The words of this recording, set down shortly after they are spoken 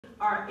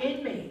are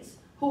inmates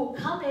who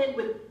come in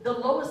with the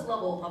lowest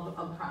level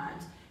of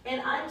crimes.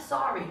 And I'm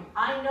sorry,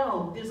 I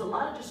know there's a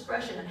lot of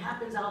discretion that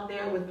happens out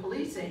there with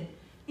policing,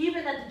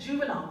 even at the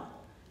juvenile level.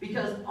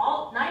 Because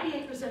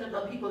 98% of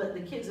the people, the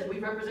kids that we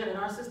represent in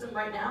our system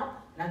right now,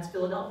 and that's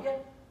Philadelphia,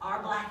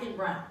 are black and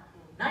brown.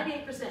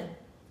 98%.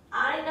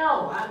 I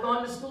know, I've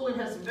gone to school and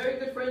have some very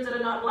good friends that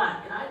are not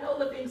black, and I know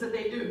the things that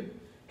they do.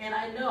 And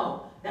I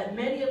know that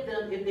many of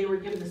them, if they were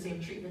given the same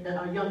treatment that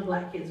our young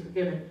black kids were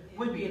given,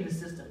 would be in the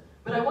system.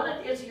 But I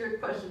wanted to answer your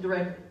question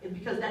directly,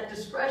 because that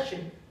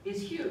discretion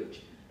is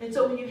huge. And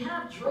so when you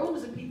have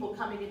droves of people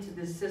coming into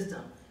this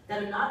system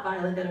that are not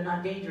violent, that are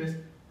not dangerous,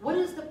 what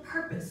is the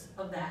purpose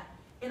of that?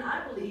 And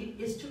I believe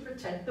it's to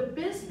protect the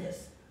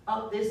business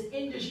of this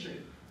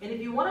industry. And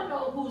if you want to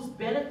know who's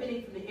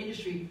benefiting from the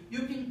industry, you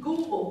can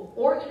Google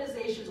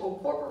organizations or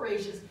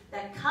corporations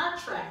that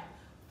contract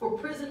for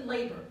prison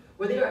labor,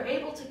 where they are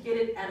able to get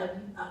it at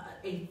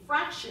a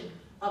fraction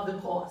of the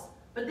cost.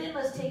 But then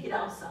let's take it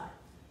outside.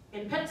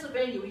 In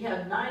Pennsylvania, we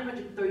have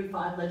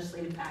 935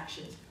 legislative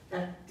actions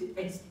that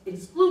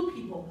exclude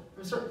people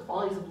from certain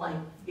qualities of life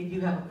if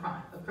you have a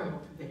crime, a criminal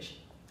conviction.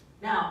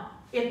 Now,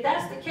 if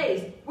that's the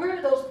case, where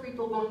are those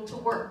people going to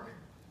work?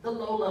 The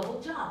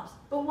low-level jobs,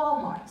 the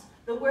Walmarts,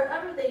 the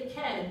wherever they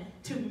can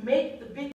to make the big